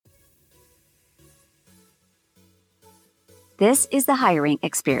This is the Hiring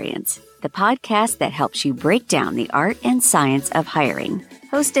Experience, the podcast that helps you break down the art and science of hiring.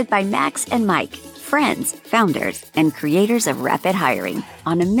 Hosted by Max and Mike, friends, founders, and creators of rapid hiring,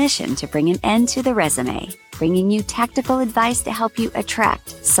 on a mission to bring an end to the resume, bringing you tactical advice to help you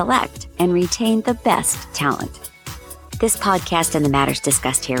attract, select, and retain the best talent. This podcast and the matters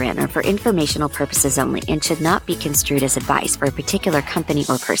discussed herein are for informational purposes only and should not be construed as advice for a particular company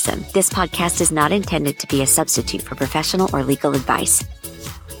or person. This podcast is not intended to be a substitute for professional or legal advice.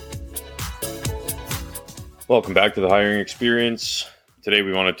 Welcome back to the Hiring Experience. Today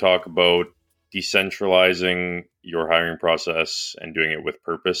we want to talk about decentralizing your hiring process and doing it with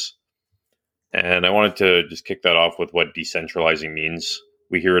purpose. And I wanted to just kick that off with what decentralizing means.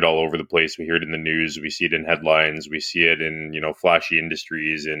 We hear it all over the place. We hear it in the news. We see it in headlines. We see it in, flashy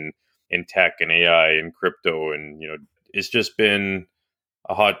industries, in tech and AI and crypto. And, it's just been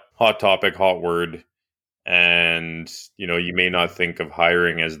a hot topic, hot word. And, you may not think of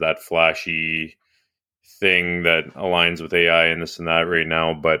hiring as that flashy thing that aligns with AI and this and that right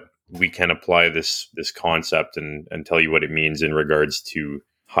now, but we can apply this concept and tell you what it means in regards to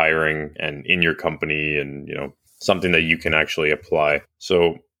hiring and in your company and, something that you can actually apply.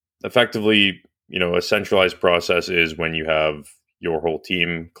 So effectively, a centralized process is when you have your whole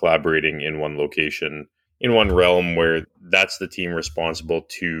team collaborating in one location, in one realm, where that's the team responsible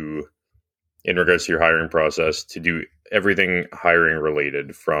to, in regards to your hiring process, to do everything hiring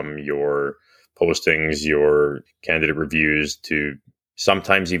related, from your postings, your candidate reviews, to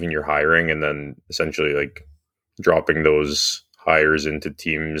sometimes even your hiring, and then essentially like dropping those hires into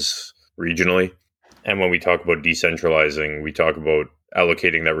teams regionally. And when we talk about decentralizing, we talk about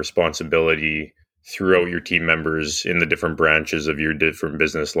allocating that responsibility throughout your team members in the different branches of your different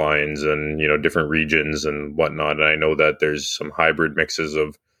business lines and, different regions and whatnot. And I know that there's some hybrid mixes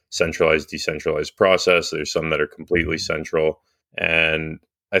of centralized, decentralized process. There's some that are completely central. And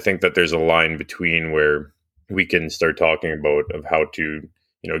I think that there's a line between where we can start talking about of how to,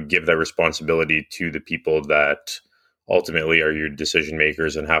 give that responsibility to the people that ultimately are your decision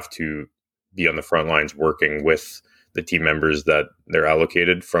makers and have to be on the front lines working with the team members that they're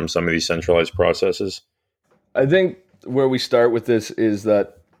allocated from some of these centralized processes. I think where we start with this is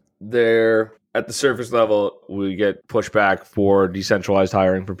that there, at the surface level, we get pushback for decentralized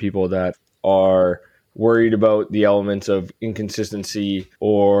hiring from people that are worried about the elements of inconsistency,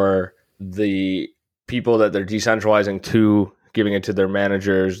 or the people that they're decentralizing to, giving it to their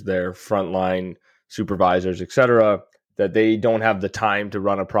managers, their frontline supervisors, etc., that they don't have the time to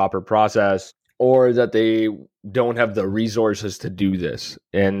run a proper process, or that they don't have the resources to do this.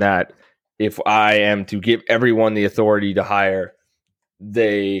 And that if I am to give everyone the authority to hire,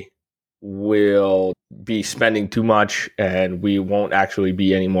 they will be spending too much and we won't actually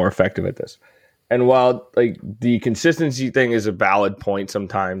be any more effective at this. And while the consistency thing is a valid point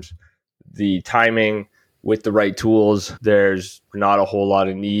sometimes, the timing with the right tools, there's not a whole lot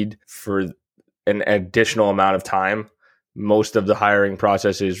of need for an additional amount of time. Most of the hiring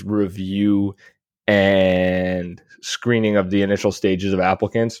process is review and screening of the initial stages of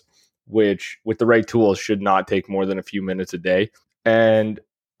applicants, which with the right tools should not take more than a few minutes a day. And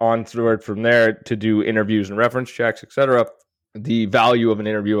onward from there to do interviews and reference checks, etc. The value of an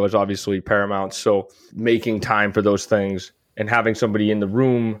interview is obviously paramount. So making time for those things and having somebody in the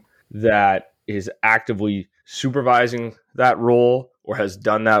room that is actively supervising that role or has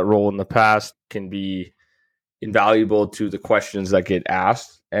done that role in the past can be invaluable to the questions that get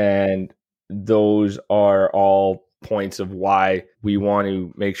asked. And those are all points of why we want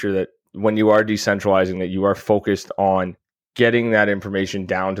to make sure that when you are decentralizing, that you are focused on getting that information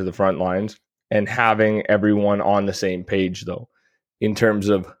down to the front lines and having everyone on the same page, though, in terms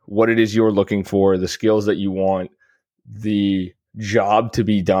of what it is you're looking for, the skills that you want, the job to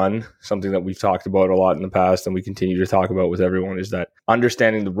be done. Something that we've talked about a lot in the past and we continue to talk about with everyone is that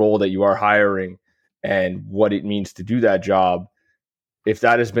understanding the role that you are hiring and what it means to do that job. If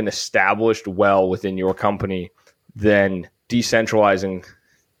that has been established well within your company, then decentralizing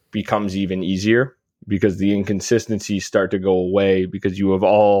becomes even easier because the inconsistencies start to go away because you have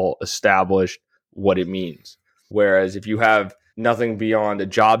all established what it means. Whereas if you have nothing beyond a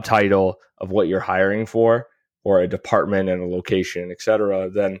job title of what you're hiring for, or a department and a location, etc.,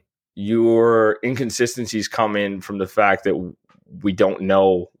 then your inconsistencies come in from the fact that we don't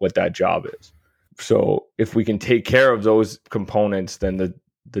know what that job is. So if we can take care of those components, then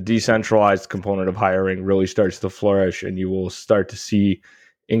the decentralized component of hiring really starts to flourish, and you will start to see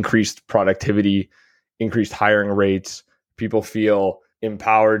increased productivity, increased hiring rates. People feel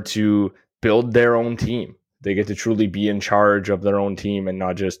empowered to build their own team. They get to truly be in charge of their own team and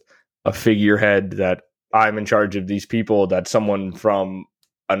not just a figurehead that I'm in charge of these people that someone from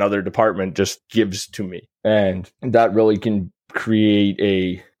another department just gives to me. And that really can create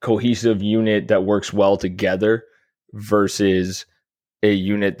a cohesive unit that works well together versus a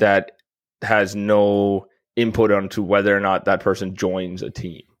unit that has no input onto whether or not that person joins a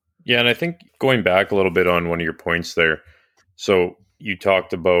team. Yeah, and I think going back a little bit on one of your points there, so you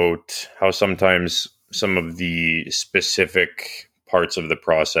talked about how sometimes some of the specific parts of the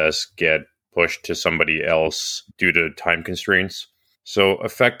process get pushed to somebody else due to time constraints. So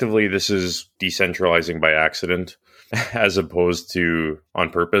effectively, this is decentralizing by accident as opposed to on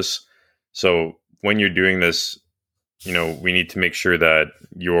purpose. So when you're doing this, we need to make sure that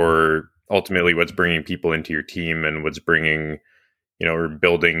you're ultimately what's bringing people into your team and what's bringing, or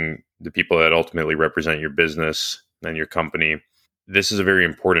building the people that ultimately represent your business and your company. This is a very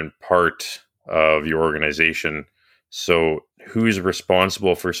important part of your organization. So who's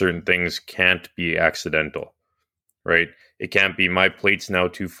responsible for certain things can't be accidental, right? It can't be my plate's now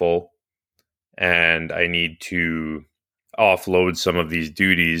too full and I need to offload some of these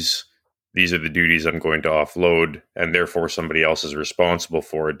duties. These are the duties I'm going to offload, and therefore somebody else is responsible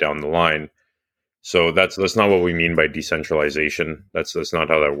for it down the line. So that's not what we mean by decentralization. That's not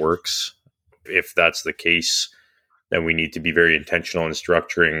how that works. If that's the case, then we need to be very intentional in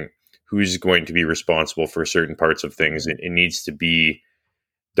structuring who's going to be responsible for certain parts of things. It needs to be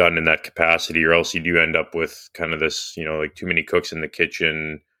done in that capacity, or else you do end up with kind of this, like too many cooks in the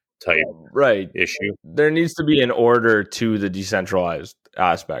kitchen type issue. There needs to be an order to the decentralized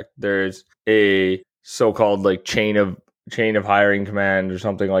aspect. There's a so-called like chain of hiring command or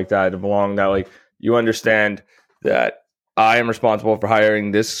something like that along that, like, you understand that I am responsible for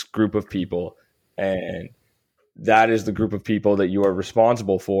hiring this group of people, and that is the group of people that you are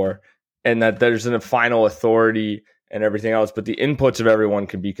responsible for, and that there's a final authority and everything else, but the inputs of everyone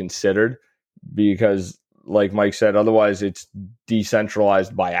can be considered, because like Mike said, otherwise it's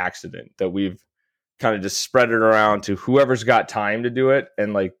decentralized by accident, that we've kind of just spread it around to whoever's got time to do it.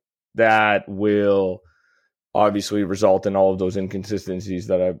 And like that will obviously result in all of those inconsistencies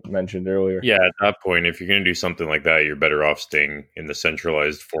that I mentioned earlier. Yeah, at that point, if you're going to do something like that, you're better off staying in the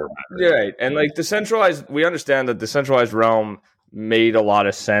centralized format. Right. And like we understand that the centralized realm made a lot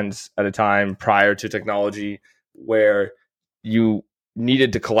of sense at a time prior to technology, where you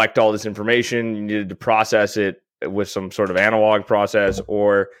needed to collect all this information, you needed to process it with some sort of analog process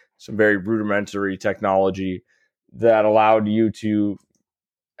or some very rudimentary technology that allowed you to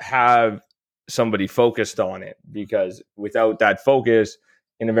have somebody focused on it. Because without that focus,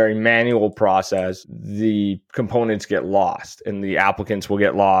 in a very manual process, the components get lost and the applicants will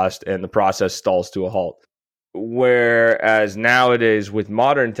get lost and the process stalls to a halt. Whereas nowadays with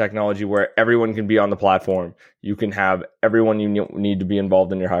modern technology, where everyone can be on the platform, you can have everyone you need to be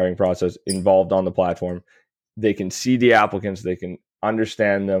involved in your hiring process involved on the platform. They can see the applicants, they can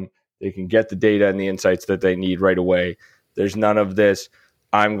understand them, they can get the data and the insights that they need right away. There's none of this,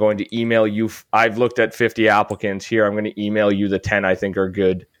 I'm going to email you, I've looked at 50 applicants here, I'm going to email you the 10 I think are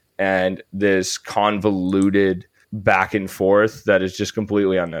good, and this convoluted back and forth that is just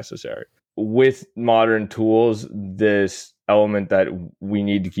completely unnecessary. With modern tools, this element that we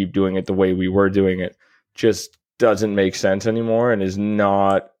need to keep doing it the way we were doing it just doesn't make sense anymore, and is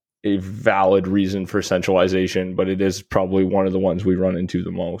not a valid reason for centralization, but it is probably one of the ones we run into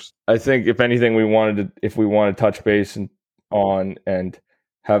the most. I think if anything, if we want to touch base on and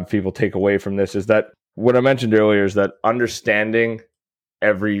have people take away from this, is that what I mentioned earlier is that understanding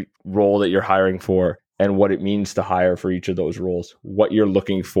every role that you're hiring for and what it means to hire for each of those roles, what you're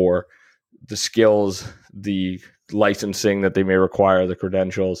looking for, the skills, the licensing that they may require, the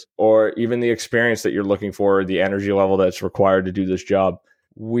credentials, or even the experience that you're looking for, the energy level that's required to do this job.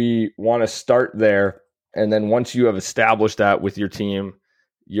 We want to start there. And then once you have established that with your team,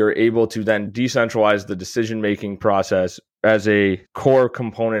 you're able to then decentralize the decision-making process as a core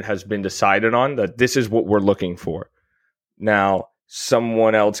component has been decided on, that this is what we're looking for. Now,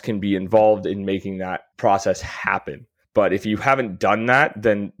 someone else can be involved in making that process happen. But if you haven't done that,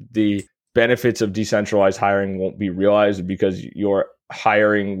 then the benefits of decentralized hiring won't be realized, because you're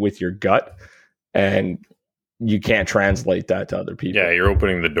hiring with your gut and you can't translate that to other people. Yeah, you're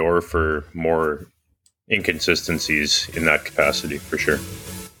opening the door for more inconsistencies in that capacity, for sure.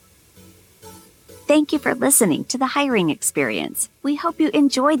 Thank you for listening to The Hiring Experience. We hope you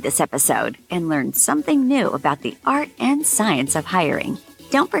enjoyed this episode and learned something new about the art and science of hiring.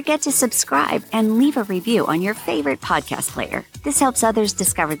 Don't forget to subscribe and leave a review on your favorite podcast player. This helps others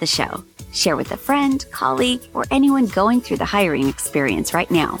discover the show. Share with a friend, colleague, or anyone going through the hiring experience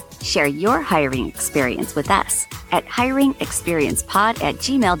right now. Share your hiring experience with us at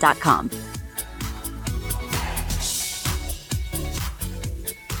hiringexperiencepod@gmail.com.